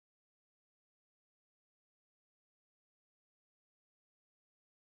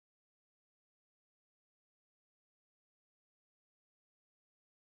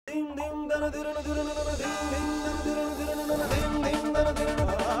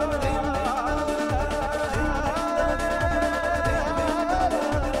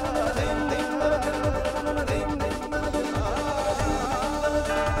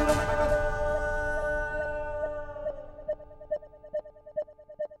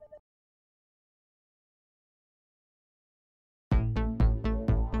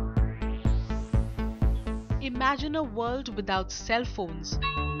Imagine a world without cell phones,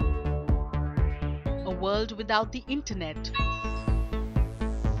 a world without the internet,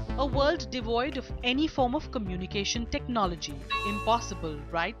 a world devoid of any form of communication technology. Impossible,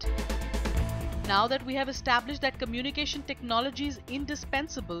 right? Now that we have established that communication technology is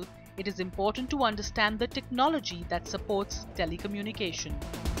indispensable, it is important to understand the technology that supports telecommunication.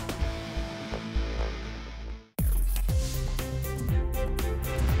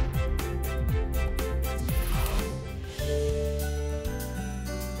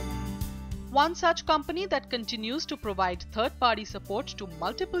 One such company that continues to provide third-party support to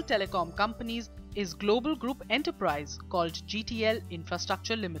multiple telecom companies is global group enterprise called GTL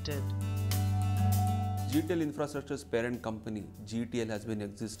Infrastructure Ltd. GTL Infrastructure's parent company, GTL, has been in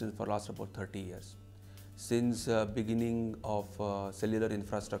existence for last about 30 years. Since beginning of cellular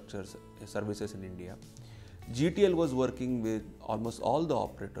infrastructure services in India, GTL was working with almost all the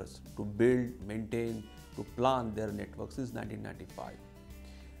operators to build, maintain, to plan their networks since 1995.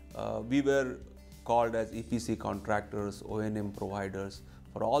 We were called as EPC contractors, O&M providers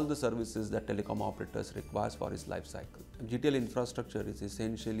for all the services that telecom operators requires for its life cycle. GTL Infrastructure is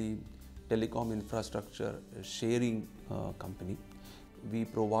essentially telecom infrastructure sharing company. We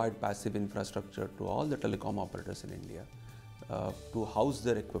provide passive infrastructure to all the telecom operators in India to house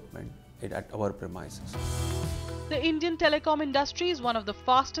their equipment at our premises. The Indian telecom industry is one of the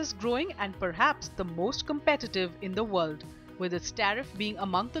fastest growing and perhaps the most competitive in the world, with its tariff being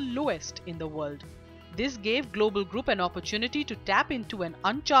among the lowest in the world. This gave Global Group an opportunity to tap into an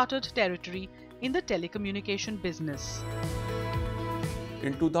uncharted territory in the telecommunication business.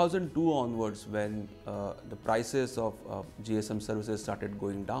 In 2002 onwards, when the prices of GSM services started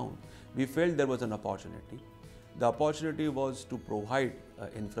going down, we felt there was an opportunity. The opportunity was to provide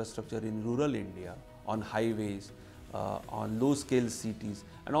infrastructure in rural India, on highways, on low-scale cities,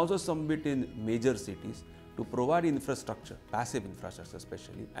 and also some bit in major cities, to provide infrastructure, passive infrastructure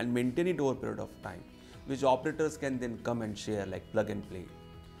especially, and maintain it over a period of time, which operators can then come and share like plug and play.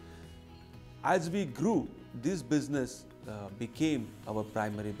 As we grew, this business became our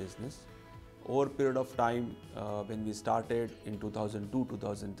primary business. Over a period of time, when we started in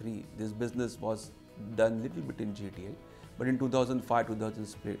 2002-2003, this business was done little bit in GTL, but in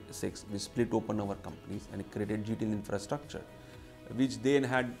 2005-2006, we split open our companies and created GTL Infrastructure, which then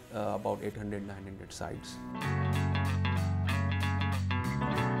had about 800-900 sites.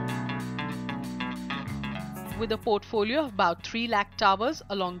 With a portfolio of about 3 lakh towers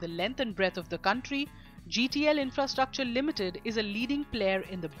along the length and breadth of the country, GTL Infrastructure Ltd is a leading player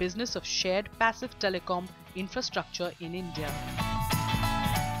in the business of shared passive telecom infrastructure in India.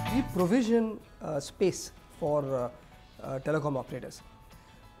 We provision space for telecom operators.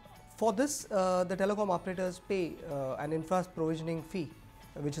 For this, the telecom operators pay an infra provisioning fee,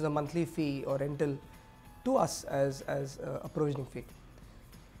 which is a monthly fee or rental, to us as a provisioning fee.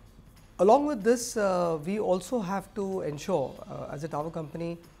 Along with this, we also have to ensure, as a tower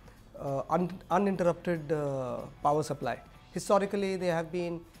company, uninterrupted power supply. Historically, there have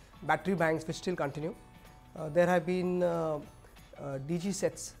been battery banks which still continue. There have been DG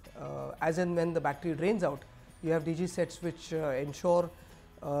sets, as and when the battery drains out, you have DG sets which ensure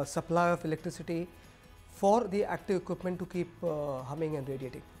supply of electricity for the active equipment to keep humming and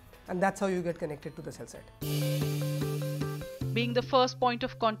radiating, and that's how you get connected to the cell site. Being the first point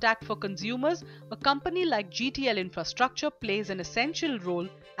of contact for consumers, a company like GTL Infrastructure plays an essential role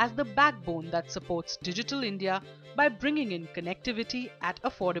as the backbone that supports Digital India by bringing in connectivity at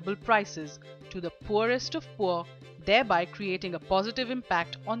affordable prices to the poorest of poor, thereby creating a positive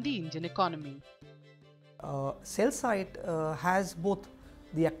impact on the Indian economy. Cell site has both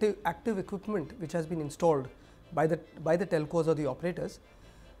the active equipment which has been installed by the telcos or the operators,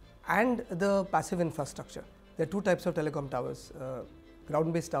 and the passive infrastructure. There are two types of telecom towers: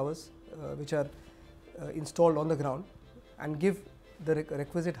 ground-based towers, which are installed on the ground and give the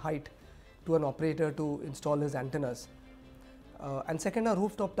requisite height to an operator to install his antennas. And second are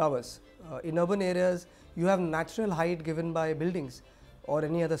rooftop towers. In urban areas, you have natural height given by buildings or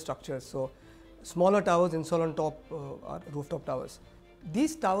any other structures. So smaller towers installed on top are rooftop towers.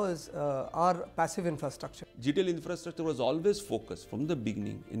 These towers are passive infrastructure. GTL Infrastructure was always focused from the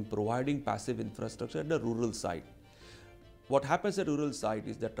beginning in providing passive infrastructure at the rural side. What happens at rural site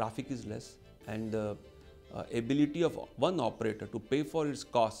is that traffic is less and the ability of one operator to pay for its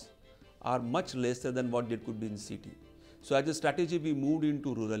costs are much lesser than what it could be in city. So as a strategy, we moved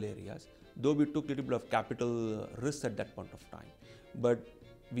into rural areas, though we took a little bit of capital risk at that point of time. But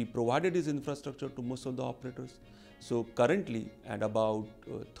we provided this infrastructure to most of the operators. So currently, at about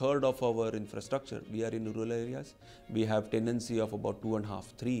a third of our infrastructure, we are in rural areas. We have tenancy of about 2.5,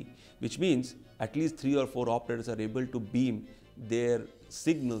 3, which means at least 3 or 4 operators are able to beam their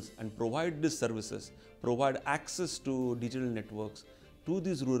signals and provide these services, provide access to digital networks to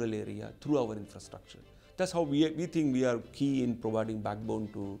this rural area through our infrastructure. That's how we think we are key in providing backbone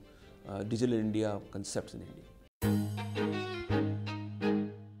to digital India concepts in India.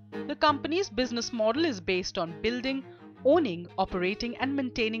 The company's business model is based on building, owning, operating and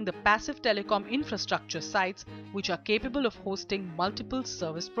maintaining the passive telecom infrastructure sites which are capable of hosting multiple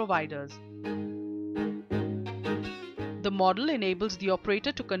service providers. The model enables the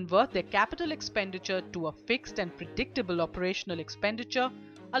operator to convert their capital expenditure to a fixed and predictable operational expenditure,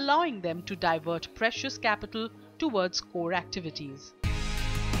 allowing them to divert precious capital towards core activities.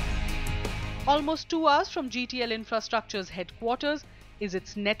 Almost 2 hours from GTL Infrastructure's headquarters is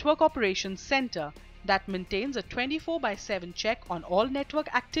its Network Operations Center that maintains a 24/7 check on all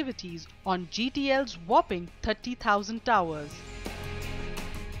network activities on GTL's whopping 30,000 towers.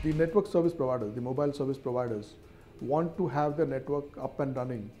 The network service providers, the mobile service providers, want to have their network up and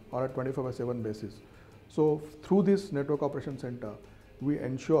running on a 24/7 basis. So through this Network Operations Center, we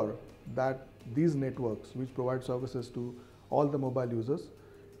ensure that these networks, which provide services to all the mobile users,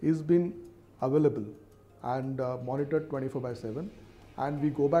 is being available and monitored 24/7, and we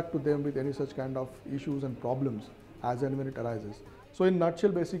go back to them with any such kind of issues and problems as and when it arises. So in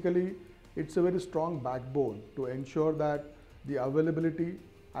nutshell, basically, it's a very strong backbone to ensure that the availability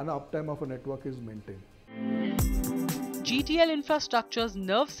and uptime of a network is maintained. GTL Infrastructure's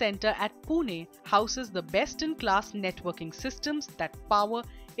Nerve Center at Pune houses the best-in-class networking systems that power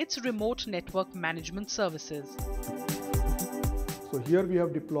its remote network management services. So here we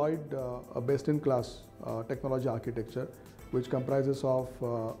have deployed a best-in-class technology architecture, which comprises of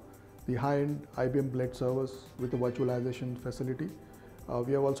the high-end IBM Blade servers with a virtualization facility.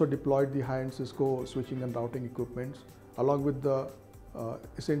 We have also deployed the high-end Cisco switching and routing equipments, along with the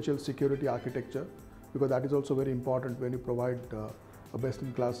essential security architecture, because that is also very important when you provide a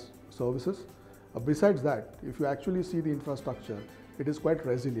best-in-class services. Besides that, if you actually see the infrastructure, it is quite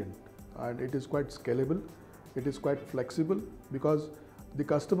resilient and it is quite scalable. It is quite flexible because the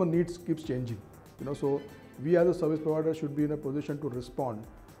customer needs keeps changing. So we as a service provider should be in a position to respond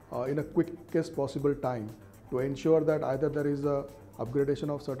in a quickest possible time to ensure that either there is a upgradation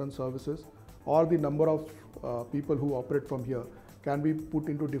of certain services or the number of people who operate from here can be put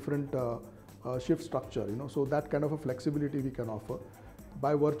into different shift structure. So that kind of a flexibility we can offer.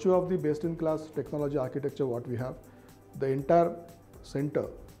 By virtue of the best-in-class technology architecture what we have, the entire center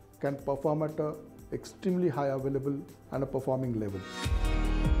can perform at a extremely high available and a performing level.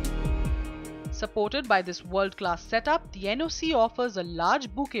 Supported by this world-class setup, the NOC offers a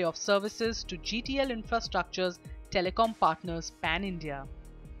large bouquet of services to GTL Infrastructure's telecom partners pan-India.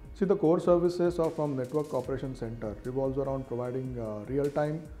 See, the core services from Network Operations Center revolves around providing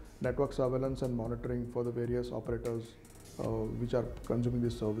real-time network surveillance and monitoring for the various operators which are consuming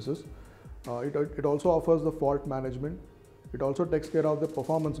these services. It also offers the fault management. It also takes care of the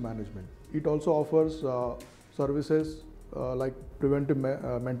performance management. It also offers services like preventive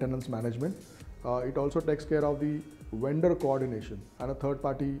maintenance management. It also takes care of the vendor coordination and a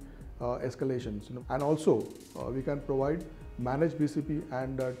third-party escalations. And also we can provide managed BCP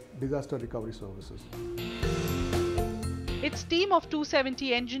and disaster recovery services. Its team of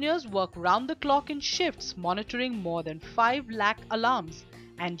 270 engineers work round the clock in shifts, monitoring more than 5 lakh alarms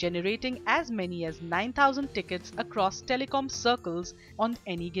and generating as many as 9,000 tickets across Telecom Circles on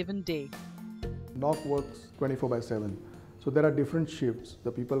any given day. NOC works 24/7. So there are different shifts.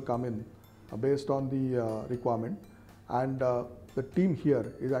 The people come in based on the requirement, and the team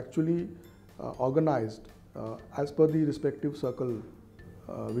here is actually organized as per the respective circle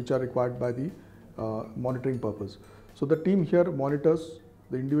which are required by the monitoring purpose. So the team here monitors,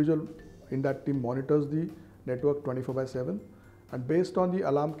 the individual in that team monitors the network 24/7, and based on the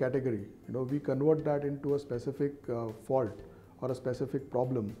alarm category, we convert that into a specific fault or a specific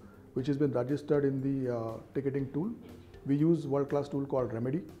problem which has been registered in the ticketing tool. We use world-class tool called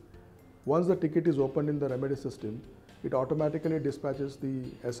Remedy. Once the ticket is opened in the Remedy system, it automatically dispatches the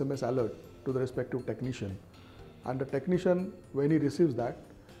SMS alert to the respective technician, and the technician, when he receives that,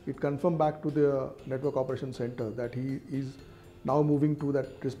 it confirms back to the Network Operations Center that he is now moving to that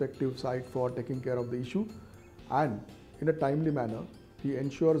respective site for taking care of the issue, and in a timely manner. He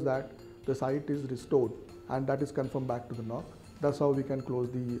ensures that the site is restored and that is confirmed back to the NOC. That's how we can close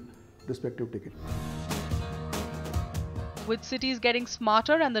the respective ticket. With cities getting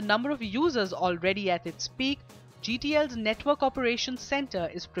smarter and the number of users already at its peak, GTL's Network Operations Center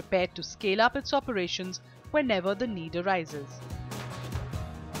is prepared to scale up its operations whenever the need arises.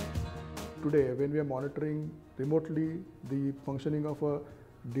 Today, when we are monitoring remotely the functioning of a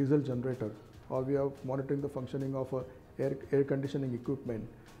diesel generator, or we are monitoring the functioning of a air conditioning equipment,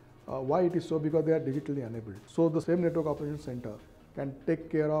 why it is so? Because they are digitally enabled. So the same Network Operations Center can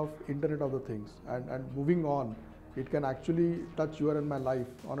take care of Internet of the Things, and moving on, it can actually touch your and my life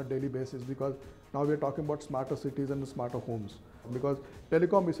on a daily basis, because now we are talking about smarter cities and smarter homes. Because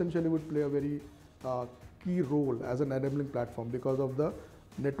telecom essentially would play a very key role as an enabling platform because of the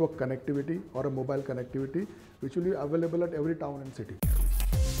network connectivity or a mobile connectivity which will be available at every town and city.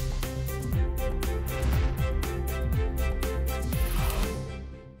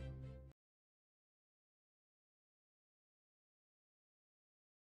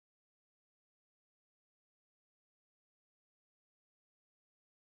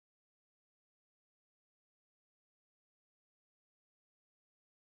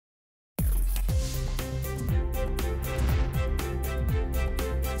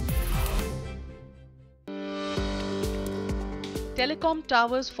 Telecom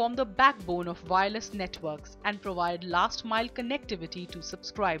towers form the backbone of wireless networks and provide last-mile connectivity to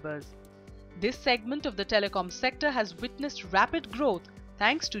subscribers. This segment of the telecom sector has witnessed rapid growth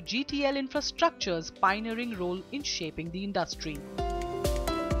thanks to GTL Infrastructure's pioneering role in shaping the industry.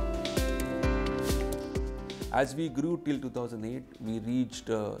 As we grew till 2008, we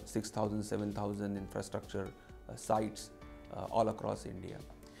reached 6,000, 7,000 infrastructure sites all across India.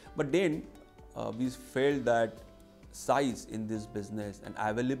 But then we felt that size in this business and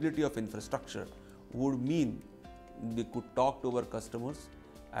availability of infrastructure would mean we could talk to our customers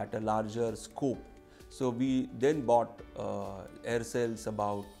at a larger scope. So we then bought Aircel's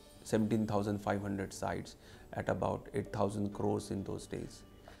about 17,500 sites at about 8,000 crores in those days,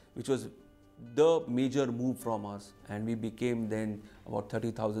 which was the major move from us, and we became then about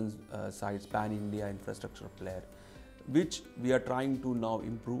 30,000 sites pan-India infrastructure player, which we are trying to now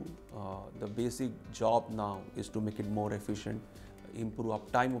improve. The basic job now is to make it more efficient, improve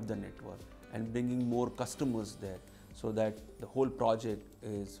uptime of the network, and bringing more customers there so that the whole project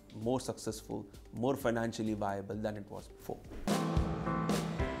is more successful, more financially viable than it was before.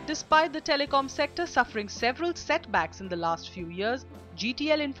 Despite the telecom sector suffering several setbacks in the last few years,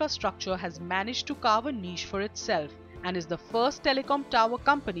 GTL Infrastructure has managed to carve a niche for itself and is the first telecom tower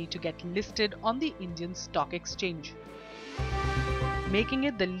company to get listed on the Indian Stock Exchange, making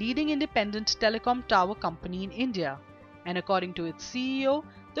it the leading independent telecom tower company in India. And according to its CEO,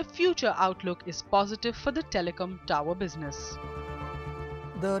 the future outlook is positive for the telecom tower business.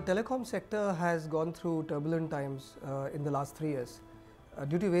 The telecom sector has gone through turbulent times in the last 3 years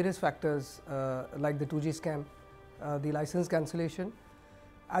due to various factors like the 2G scam, the license cancellation,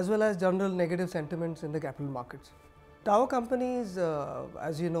 as well as general negative sentiments in the capital markets. Tower companies,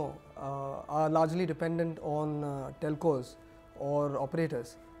 as you know, are largely dependent on telcos or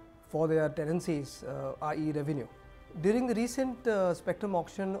operators for their tenancies, i.e. revenue. During the recent spectrum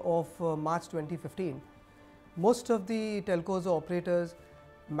auction of March 2015, most of the telcos or operators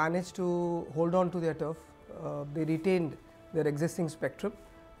managed to hold on to their turf. They retained their existing spectrum,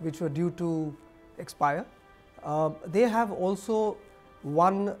 which were due to expire. They have also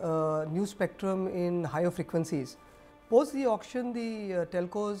won new spectrum in higher frequencies. Post the auction, the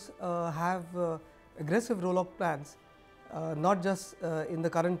telcos have aggressive rollout plans, not just in the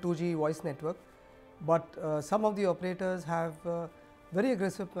current 2G voice network, but some of the operators have very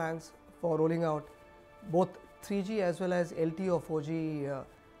aggressive plans for rolling out both 3G as well as LTE or 4G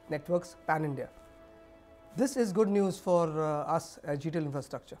networks pan-India. This is good news for us at GTL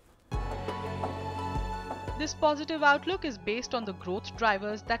Infrastructure. This positive outlook is based on the growth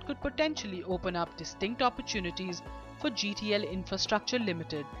drivers that could potentially open up distinct opportunities for GTL Infrastructure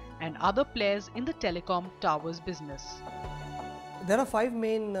Ltd and other players in the telecom towers business. There are 5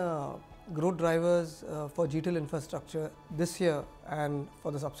 main growth drivers for GTL Infrastructure this year and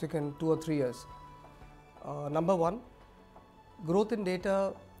for the subsequent 2 or 3 years. Number 1, growth in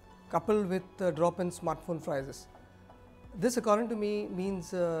data coupled with the drop in smartphone prices. This, according to me,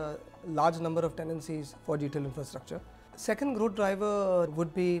 means a large number of tenancies for GTL Infrastructure. Second growth driver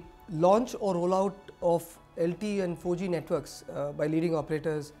would be launch or rollout of LTE and 4G networks by leading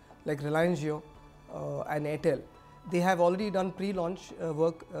operators like Reliance Jio and Airtel. They have already done pre-launch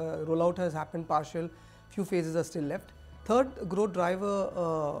work. Rollout has happened partial, few phases are still left. Third growth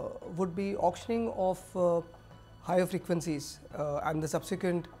driver would be auctioning of higher frequencies and the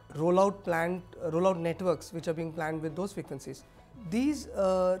subsequent rollout networks which are being planned with those frequencies. These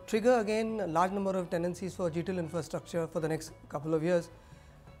trigger again a large number of tendencies for GTL infrastructure for the next couple of years.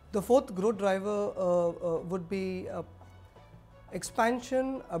 The fourth growth driver would be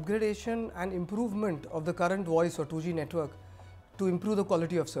expansion, upgradation and improvement of the current voice or 2G network to improve the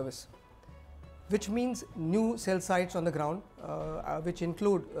quality of service, which means new cell sites on the ground, which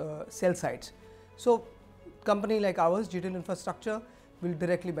include cell sites. So, company like ours, GTL Infrastructure, will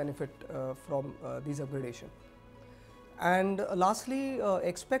directly benefit from these upgradation. And lastly,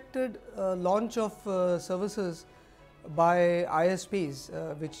 expected launch of services by ISPs,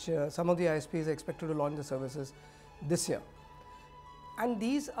 which some of the ISPs are expected to launch the services this year. And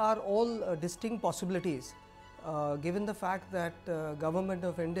these are all distinct possibilities given the fact that Government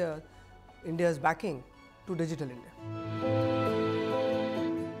of India's backing to Digital India.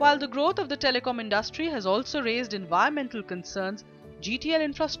 While the growth of the telecom industry has also raised environmental concerns, GTL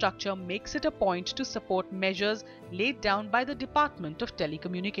Infrastructure makes it a point to support measures laid down by the Department of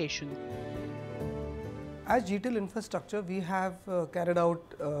Telecommunications. As GTL Infrastructure, we have carried out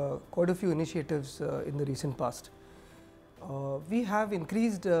quite a few initiatives in the recent past. We have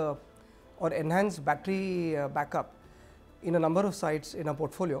increased or enhanced battery backup in a number of sites in our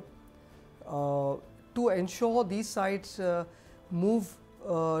portfolio to ensure these sites move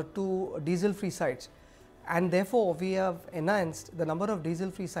to diesel-free sites, and therefore we have enhanced the number of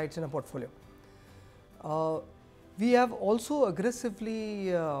diesel-free sites in our portfolio. We have also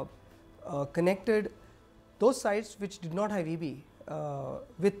aggressively connected those sites which did not have EB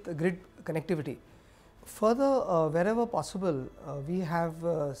with grid connectivity. Further, wherever possible, we have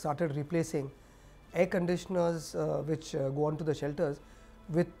started replacing air conditioners which go onto the shelters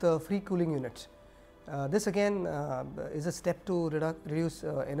with free cooling units. This again is a step to reduce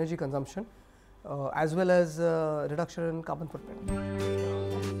energy consumption as well as reduction in carbon footprint.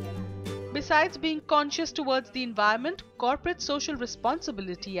 Besides being conscious towards the environment, corporate social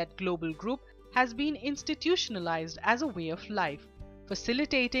responsibility at Global Group has been institutionalized as a way of life,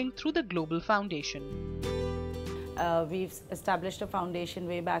 facilitating through the Global Foundation. We've established a foundation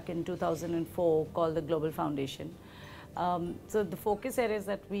way back in 2004 called the Global Foundation. So the focus areas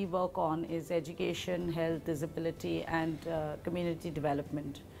that we work on is education, health, disability and community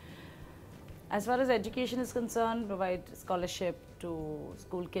development. As far as education is concerned, provide scholarship to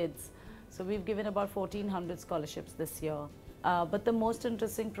school kids. So we've given about 1,400 scholarships this year. But the most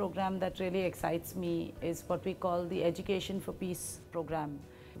interesting program that really excites me is what we call the Education for Peace program.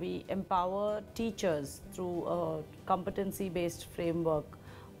 We empower teachers through a competency-based framework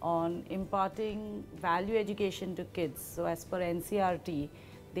on imparting value education to kids. So as per NCRT,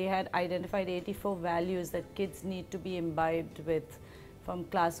 they had identified 84 values that kids need to be imbibed with from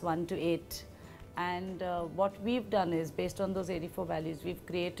class 1 to 8. And what we've done is, based on those 84 values, we've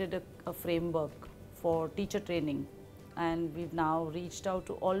created a framework for teacher training. And we've now reached out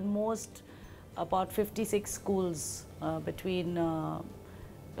to almost about 56 schools between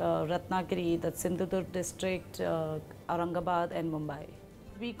Ratnagiri, that's Sindhudurg district, Aurangabad and Mumbai.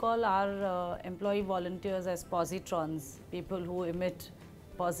 We call our employee volunteers as positrons, people who emit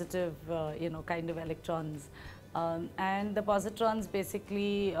positive, kind of electrons. And the positrons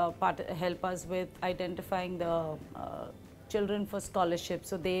basically help us with identifying the children for scholarships,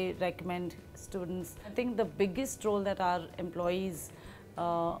 so they recommend students. I think the biggest role that our employees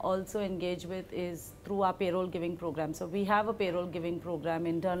also engage with is through our payroll giving program. So we have a payroll giving program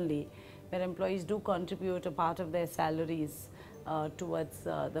internally where employees do contribute a part of their salaries towards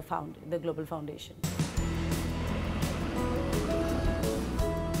the Global Foundation.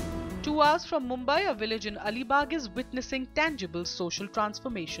 2 hours from Mumbai, a village in Alibag is witnessing tangible social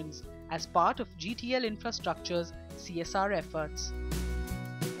transformations as part of GTL Infrastructure's CSR efforts.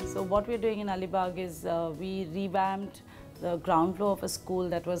 So what we're doing in Alibag is we revamped the ground floor of a school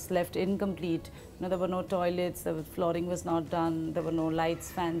that was left incomplete. There were no toilets, the flooring was not done, there were no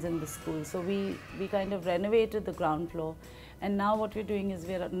lights, fans in the school. So we kind of renovated the ground floor. And now what we're doing is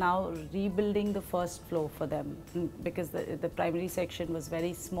we're now rebuilding the first floor for them, because the primary section was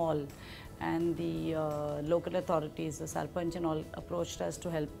very small, and the local authorities, the Sarpanch and all, approached us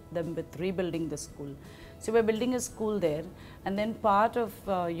to help them with rebuilding the school. So we're building a school there, and then part of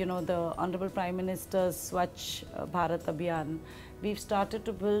the Honorable Prime Minister's Swachh Bharat Abhiyan, we've started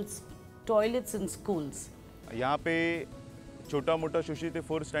to build toilets in schools. यहाँ पे छोटा मोटा शोषित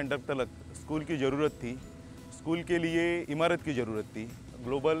 4 standard तक school की ज़रूरत थी। School के लिए इमारत की ज़रूरत थी।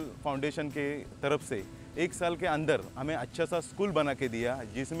 ग्लोबल फाउंडेशन के तरफ से 1 साल के अंदर हमें अच्छा सा स्कूल बना के दिया,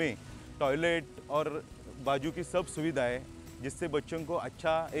 जिसमें टॉयलेट और बाजू की सब सुविधाएं, जिससे बच्चों को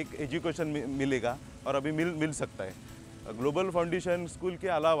अच्छा एक एजुकेशन मिलेगा। और अभी मिल सकता है। ग्लोबल फाउंडेशन स्कूल के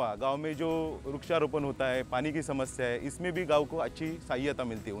अलावा गांव में जो वृक्षारोपण होता है, पानी की समस्या है, इसमें भी गांव को अच्छी सहायता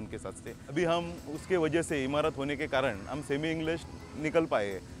मिलती है उनके साथ से। अभी हम उसके वजह से इमारत होने के कारण हम सेमी इंग्लिश निकल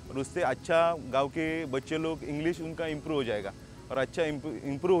पाए और उससे अच्छा गांव के बच्चे लोग इंग्लिश उनका इम्प्रूव हो जाएगा और अच्छा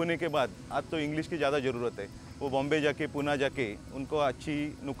इम्प्रूव होने के बाद आज तो इंग्लिश की ज़्यादा ज़रूरत है। वो बॉम्बे जाके पूना जाके उनको अच्छी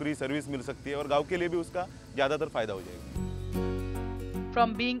नौकरी सर्विस मिल सकती है और गाँव के लिए भी उसका ज़्यादातर फ़ायदा हो जाएगा।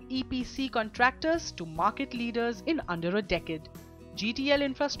 From being EPC contractors to market leaders in under a decade, GTL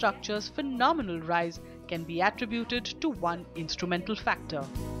Infrastructure's phenomenal rise can be attributed to one instrumental factor.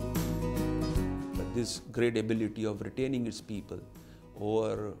 This great ability of retaining its people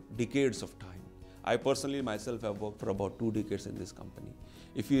over decades of time. I personally myself have worked for about 2 decades in this company.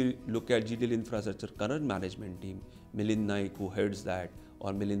 If you look at GTL Infrastructure current management team, Milind Naik who heads that,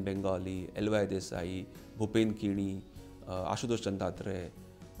 or Milind Bengali, LY Desai, Bhupen Kini, Ashutosh Chandatre,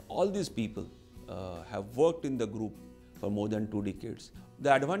 all these people have worked in the group for more than 2 decades.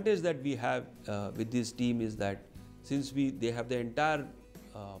 The advantage that we have with this team is that since they have the entire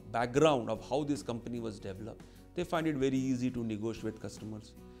background of how this company was developed, they find it very easy to negotiate with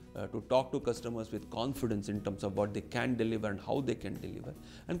customers, to talk to customers with confidence in terms of what they can deliver and how they can deliver.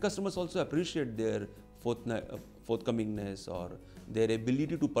 And customers also appreciate their forthcomingness or their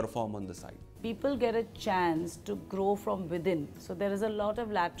ability to perform on the site. People get a chance to grow from within. So there is a lot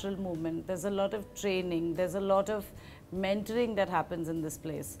of lateral movement, there's a lot of training, there's a lot of mentoring that happens in this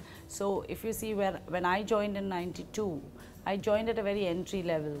place. So if you see when I joined in '92, I joined at a very entry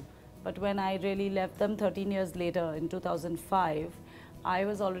level. But when I really left them 13 years later in 2005, I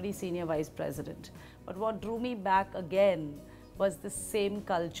was already senior vice president. But what drew me back again was the same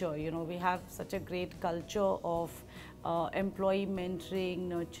culture. You know, we have such a great culture of employee mentoring,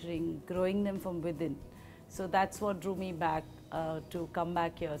 nurturing, growing them from within. So that's what drew me back to come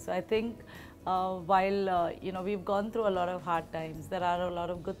back here. So I think while you know, we've gone through a lot of hard times, there are a lot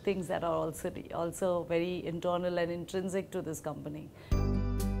of good things that are also very internal and intrinsic to this company.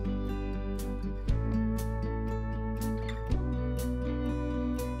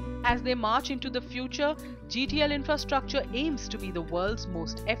 As they march into the future, GTL Infrastructure aims to be the world's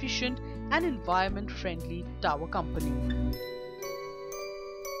most efficient and environment-friendly tower company.